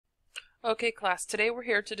Okay, class, today we're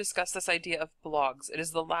here to discuss this idea of blogs. It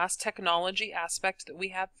is the last technology aspect that we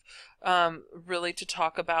have really to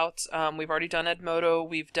talk about. We've already done Edmodo,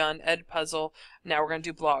 we've done Edpuzzle, now we're going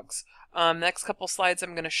to do blogs. Next couple slides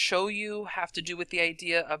I'm going to show you have to do with the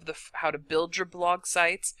idea of how to build your blog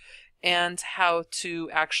sites and how to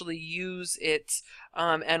actually use it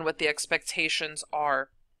and what the expectations are.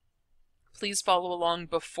 Please follow along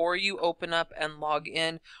before you open up and log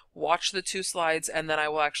in. Watch the two slides, and then I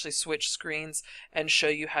will actually switch screens and show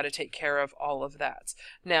you how to take care of all of that.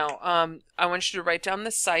 Now, I want you to write down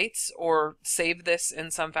the sites or save this in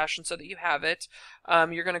some fashion so that you have it.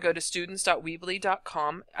 You're going to go to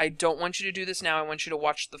students.weebly.com. I don't want you to do this now. I want you to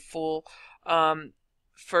watch the full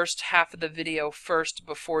first half of the video first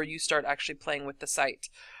before you start actually playing with the site.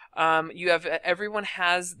 Everyone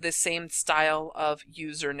has the same style of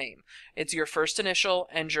username. It's your first initial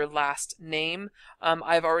and your last name.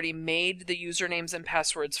 I've already made the usernames and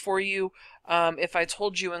passwords for you. If I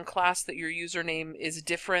told you in class that your username is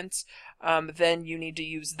different, then you need to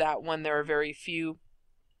use that one. There are very few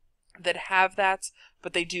that have that,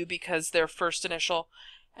 but they do because their first initial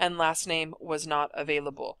and last name was not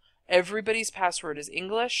available. Everybody's password is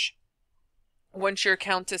English. Once your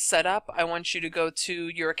account is set up, I want you to go to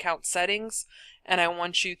your account settings, and I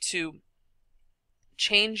want you to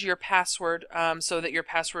change your password so that your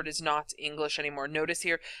password is not English anymore. Notice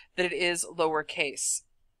here that it is lowercase.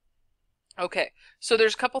 Okay, so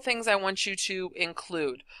there's a couple things I want you to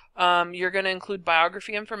include. You're going to include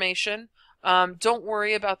biography information. Don't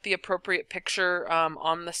worry about the appropriate picture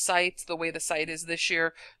on the site, the way the site is this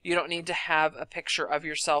year. You don't need to have a picture of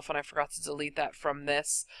yourself, and I forgot to delete that from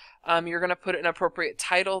this. You're going to put an appropriate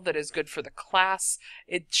title that is good for the class.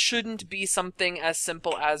 It shouldn't be something as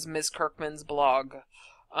simple as Ms. Kirkman's blog.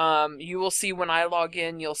 You will see when I log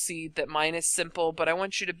in, you'll see that mine is simple, but I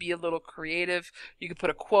want you to be a little creative. You could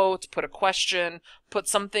put a quote, put a question, put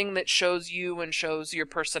something that shows you and shows your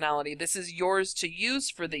personality. This is yours to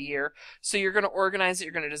use for the year, so you're going to organize it,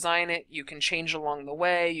 you're going to design it, you can change along the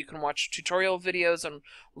way, you can watch tutorial videos and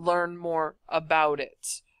learn more about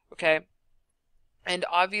it, okay? And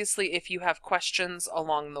obviously, if you have questions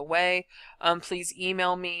along the way, please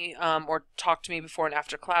email me or talk to me before and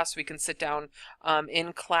after class. We can sit down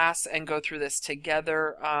in class and go through this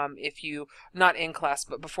together. Not in class,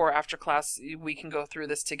 but before or after class, we can go through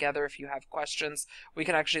this together if you have questions. We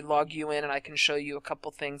can actually log you in and I can show you a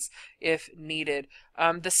couple things if needed.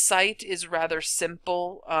 The site is rather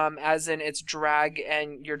simple, as in it's drag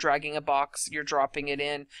and you're dragging a box, you're dropping it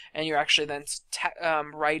in, and you're actually then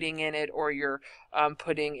writing in it, or you're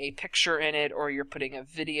putting a picture in it, or you're putting a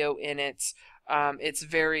video in it. It's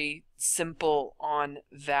very simple on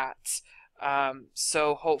that.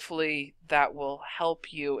 So hopefully that will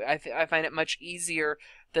help you. I find it much easier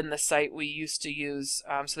than the site we used to use.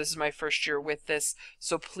 So this is my first year with this,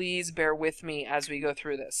 so please bear with me as we go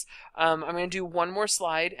through this. I'm going to do one more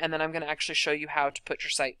slide, and then I'm going to actually show you how to put your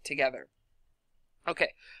site together. Okay,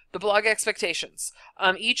 the blog expectations.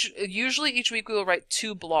 Usually each week we will write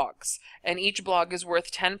 2 blogs, and each blog is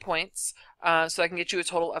worth 10 points, so I can get you a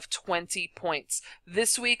total of 20 points.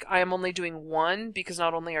 This week I am only doing 1 because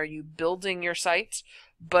not only are you building your site,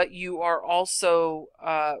 but you are also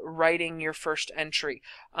writing your first entry.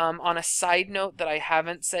 On a side note that I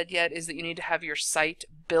haven't said yet is that you need to have your site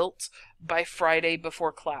built by Friday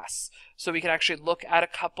before class. So we can actually look at a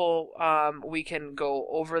couple, we can go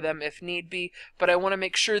over them if need be, but I want to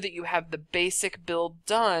make sure that you have the basic build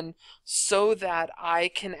done so that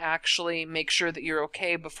I can actually make sure that you're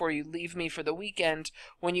okay before you leave me for the weekend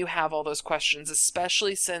when you have all those questions,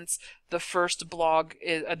 especially since the first blog,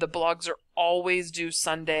 the blogs are always due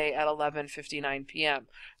Sunday at 11:59 p.m.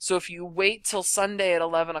 So if you wait till Sunday at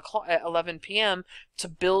 11 p.m. to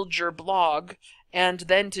build your blog and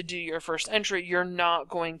then to do your first entry, you're not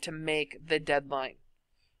going to make the deadline.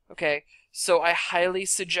 Okay, so I highly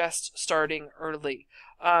suggest starting early.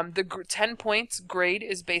 The 10 points grade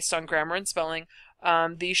is based on grammar and spelling.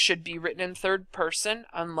 These should be written in third person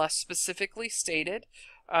unless specifically stated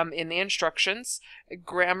in the instructions.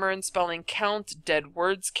 Grammar and spelling count, dead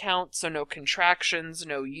words count, so no contractions,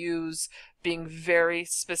 no U's, being very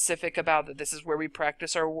specific about that this is where we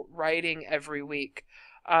practice our writing every week.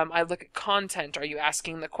 I look at content. Are you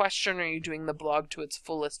asking the question, or are you doing the blog to its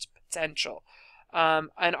fullest potential?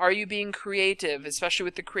 And are you being creative, especially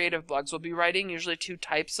with the creative blogs? We'll be writing usually 2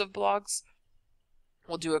 types of blogs.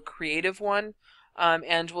 We'll do a creative one,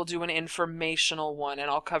 and we'll do an informational one, and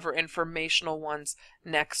I'll cover informational ones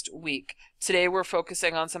next week. Today we're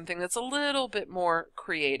focusing on something that's a little bit more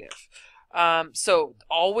creative. So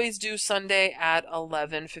always do Sunday at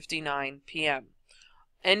 11:59 p.m.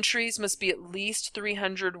 Entries must be at least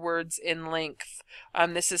 300 words in length.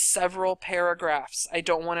 This is several paragraphs. I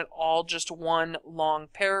don't want it all just one long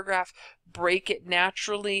paragraph. Break it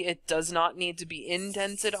naturally. It does not need to be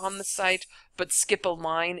indented on the site, but skip a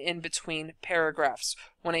line in between paragraphs.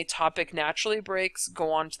 When a topic naturally breaks,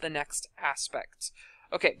 go on to the next aspect.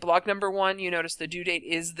 Okay, blog number 1, you notice the due date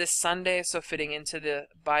is this Sunday, so fitting into the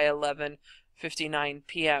by 11:59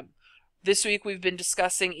 p.m. This week we've been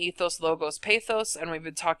discussing ethos, logos, pathos, and we've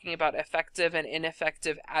been talking about effective and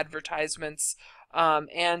ineffective advertisements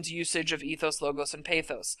and usage of ethos, logos, and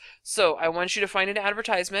pathos. So I want you to find an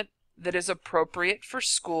advertisement that is appropriate for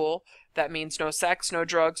school. That means no sex, no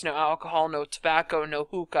drugs, no alcohol, no tobacco, no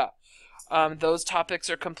hookah. Those topics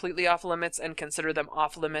are completely off limits, and consider them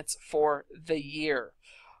off limits for the year.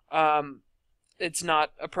 It's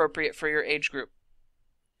not appropriate for your age group.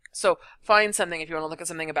 So find something if you want to look at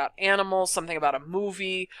something about animals, something about a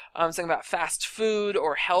movie, something about fast food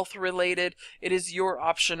or health related. It is your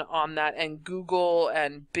option on that, and Google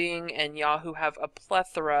and Bing and Yahoo have a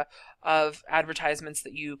plethora of advertisements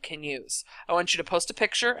that you can use. I want you to post a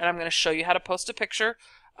picture, and I'm going to show you how to post a picture.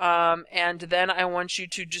 And then I want you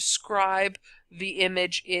to describe the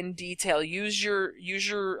image in detail. Use your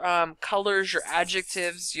colors, your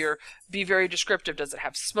adjectives, be very descriptive. Does it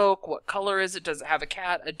have smoke? What color is it? Does it have a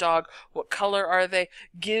cat, a dog? What color are they?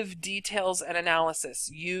 Give details and analysis.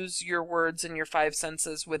 Use your words and your 5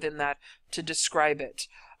 senses within that to describe it.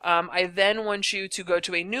 I then want you to go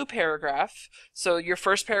to a new paragraph. So your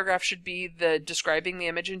first paragraph should be describing the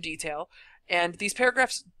image in detail. And these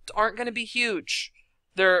paragraphs aren't going to be huge.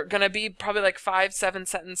 They're going to be probably like 5-7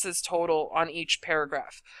 sentences total on each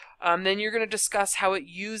paragraph. Then you're going to discuss how it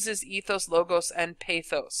uses ethos, logos, and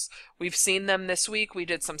pathos. We've seen them this week. We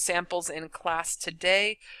did some samples in class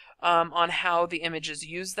today on how the images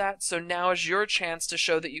use that. So now is your chance to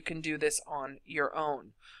show that you can do this on your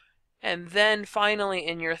own. And then finally,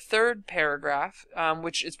 in your third paragraph,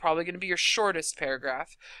 which is probably going to be your shortest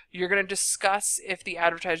paragraph, you're going to discuss if the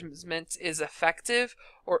advertisement is effective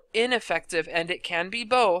or ineffective, and it can be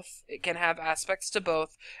both. It can have aspects to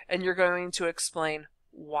both, and you're going to explain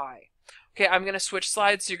why. Okay, I'm going to switch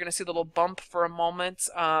slides, so you're going to see a little bump for a moment,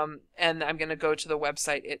 and I'm going to go to the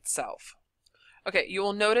website itself. Okay, you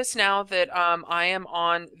will notice now that I am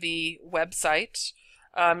on the website.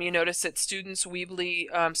 You notice it's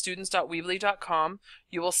students.weebly.com.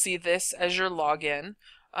 You will see this as your login.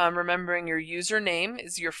 Remembering your username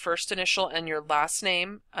is your first initial and your last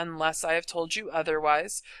name, unless I have told you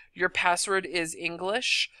otherwise. Your password is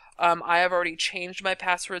English. I have already changed my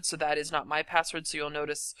password, so that is not my password, so you'll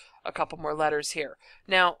notice a couple more letters here.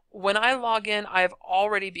 Now, when I log in, I have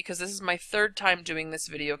already, because this is my third time doing this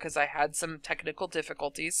video because I had some technical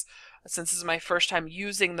difficulties, since this is my first time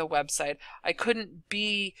using the website, I couldn't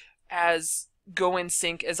be as go in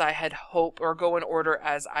sync as I had hoped, or go in order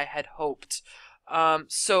as I had hoped.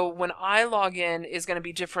 So when I log in is going to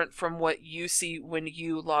be different from what you see when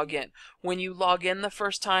you log in. When you log in the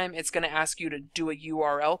first time, it's going to ask you to do a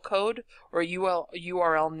URL code or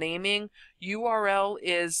URL naming. URL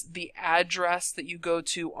is the address that you go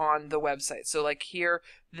to on the website. So like here,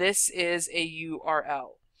 this is a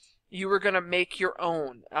URL. You are going to make your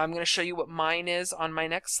own. I'm going to show you what mine is on my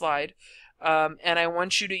next slide. And I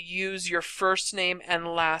want you to use your first name and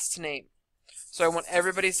last name. So I want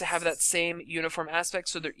everybody to have that same uniform aspect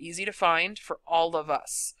so they're easy to find for all of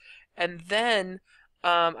us. And then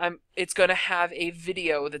it's going to have a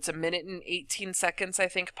video that's 1 minute and 18 seconds, I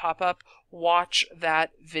think, pop up. Watch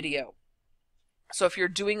that video. So if you're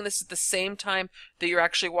doing this at the same time that you're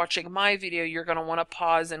actually watching my video, you're going to want to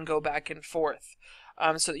pause and go back and forth.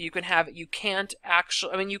 So that you can have it. You can't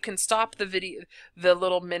actually, I mean, you can stop the video, the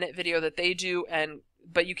little minute video that they do,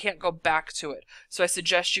 but you can't go back to it. So I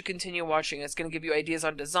suggest you continue watching. It's going to give you ideas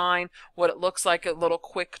on design, what it looks like, a little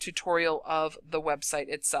quick tutorial of the website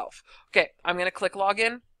itself. Okay, I'm going to click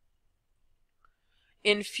login.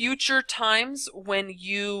 In future times, when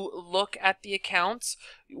you look at the accounts,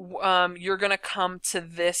 you're going to come to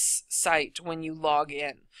this site when you log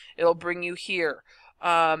in. It'll bring you here.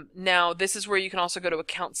 Now, this is where you can also go to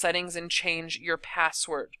account settings and change your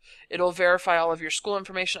password. It'll verify all of your school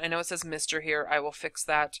information. I know it says Mr. here. I will fix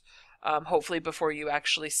that hopefully before you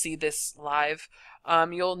actually see this live.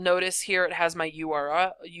 You'll notice here it has my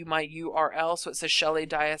URL, so it says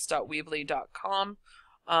shelleydias.weebly.com.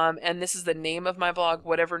 And this is the name of my blog.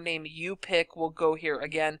 Whatever name you pick will go here.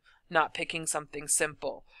 Again, not picking something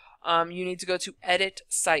simple. You need to go to Edit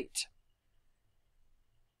Site.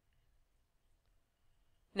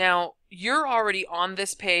 Now, you're already on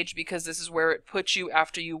this page because this is where it puts you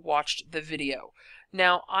after you watched the video.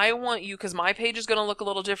 Now I want you, because my page is going to look a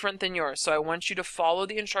little different than yours, so I want you to follow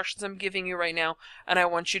the instructions I'm giving you right now, and I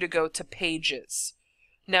want you to go to Pages.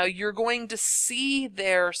 Now you're going to see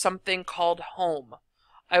there something called Home.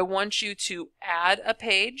 I want you to add a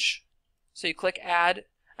page, so you click Add,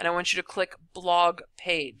 and I want you to click Blog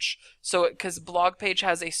Page. So because Blog Page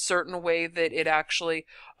has a certain way that it actually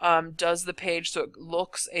does the page, so it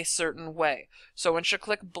looks a certain way. So I want you to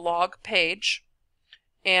click Blog Page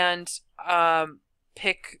and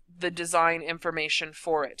pick the design information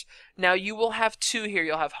for it. Now you will have two here.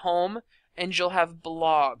 You'll have Home and you'll have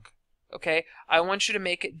Blog. Okay, I want you to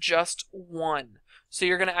make it just one. So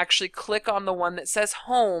you're going to actually click on the one that says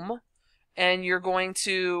Home, and you're going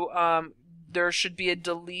to there should be a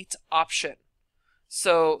delete option.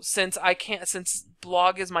 So since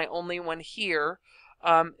Blog is my only one here,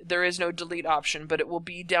 there is no delete option, but it will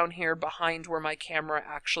be down here behind where my camera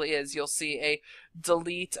actually is. You'll see a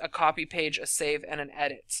delete, a copy page, a save, and an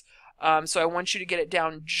edit. So I want you to get it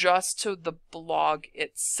down just to the blog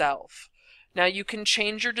itself. Now you can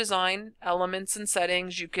change your design elements and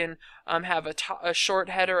settings. You can have a short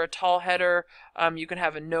header, a tall header. You can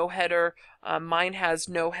have a no header. Mine has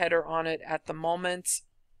no header on it at the moment.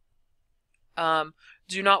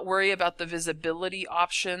 Do not worry about the visibility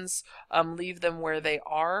options. Leave them where they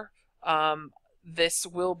are. This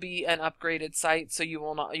will be an upgraded site, so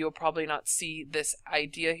you'll probably not see this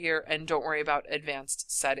idea here, and don't worry about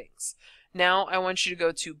advanced settings. Now I want you to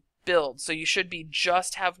go to Build. So you should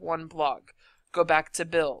just have one blog. Go back to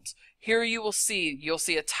Build. Here you'll see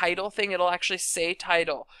a title thing. It'll actually say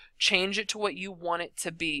title. Change it to what you want it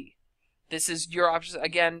to be. This is your option.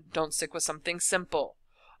 Again, don't stick with something simple.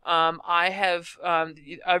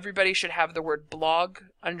 Everybody should have the word blog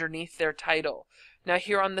underneath their title. Now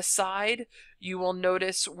here on the side, you will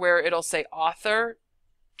notice where it'll say author.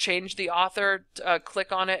 Change the author,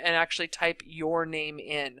 click on it, and actually type your name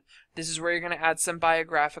in. This is where you're going to add some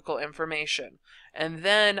biographical information. And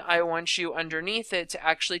then I want you underneath it to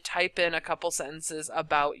actually type in a couple sentences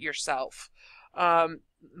about yourself.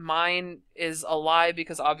 Mine is a lie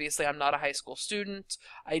because obviously I'm not a high school student.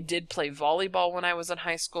 I did play volleyball when I was in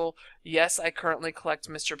high school. Yes, I currently collect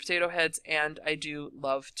Mr. Potato Heads, and I do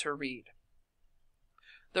love to read.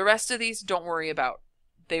 The rest of these, don't worry about.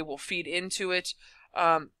 They will feed into it.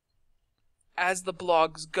 As the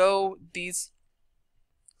blogs go, these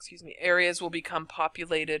areas will become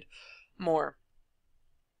populated more.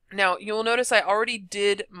 Now, you'll notice I already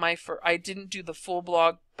did I didn't do the full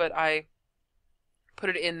blog, but I put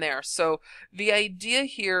it in there. So the idea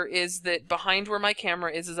here is that behind where my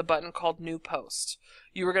camera is a button called New Post.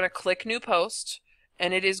 You are going to click New Post,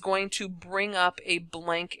 and it is going to bring up a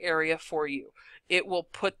blank area for you. It will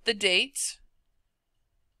put the date,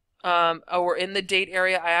 or in the date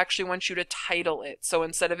area, I actually want you to title it. So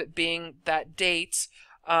instead of it being that date,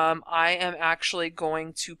 I am actually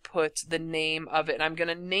going to put the name of it, and I'm going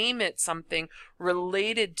to name it something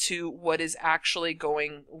related to what is actually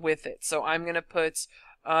going with it. So I'm going to put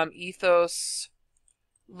ethos,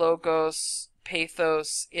 logos,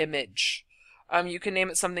 pathos, image. You can name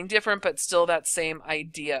it something different, but still that same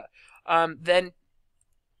idea. Then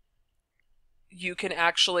you can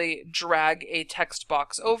actually drag a text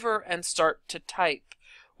box over and start to type.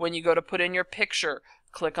 When you go to put in your picture,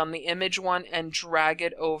 click on the image one and drag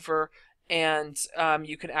it over, and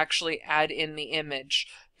you can actually add in the image.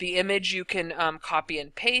 The image you can copy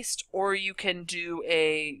and paste, or you can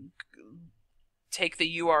take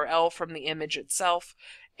the URL from the image itself,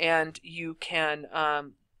 and you can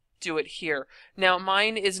do it here. Now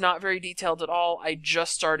mine is not very detailed at all. I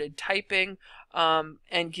just started typing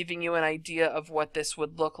and giving you an idea of what this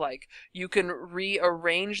would look like. You can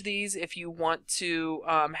rearrange these if you want to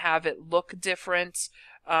have it look different.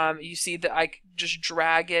 You see that I just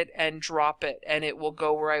drag it and drop it, and it will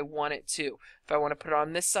go where I want it to. If I want to put it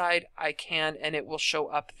on this side, I can, and it will show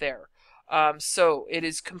up there. So it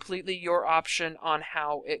is completely your option on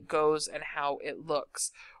how it goes and how it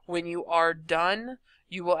looks. When you are done,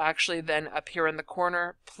 you will actually then appear in the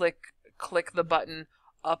corner, click the button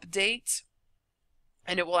Update,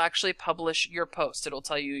 and it will actually publish your post. It'll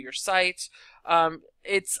tell you your site.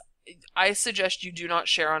 I suggest you do not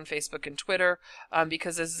share on Facebook and Twitter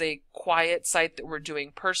because this is a quiet site that we're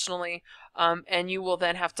doing personally, and you will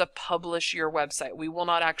then have to publish your website. We will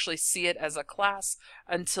not actually see it as a class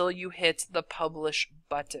until you hit the publish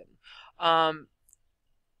button.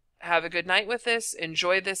 Have a good night with this.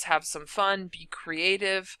 Enjoy this. Have some fun. Be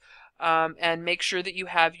creative, and make sure that you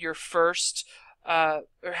have your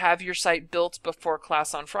have your site built before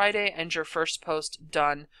class on Friday and your first post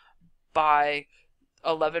done by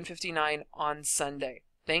 11:59 on Sunday.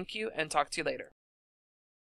 Thank you, and talk to you later.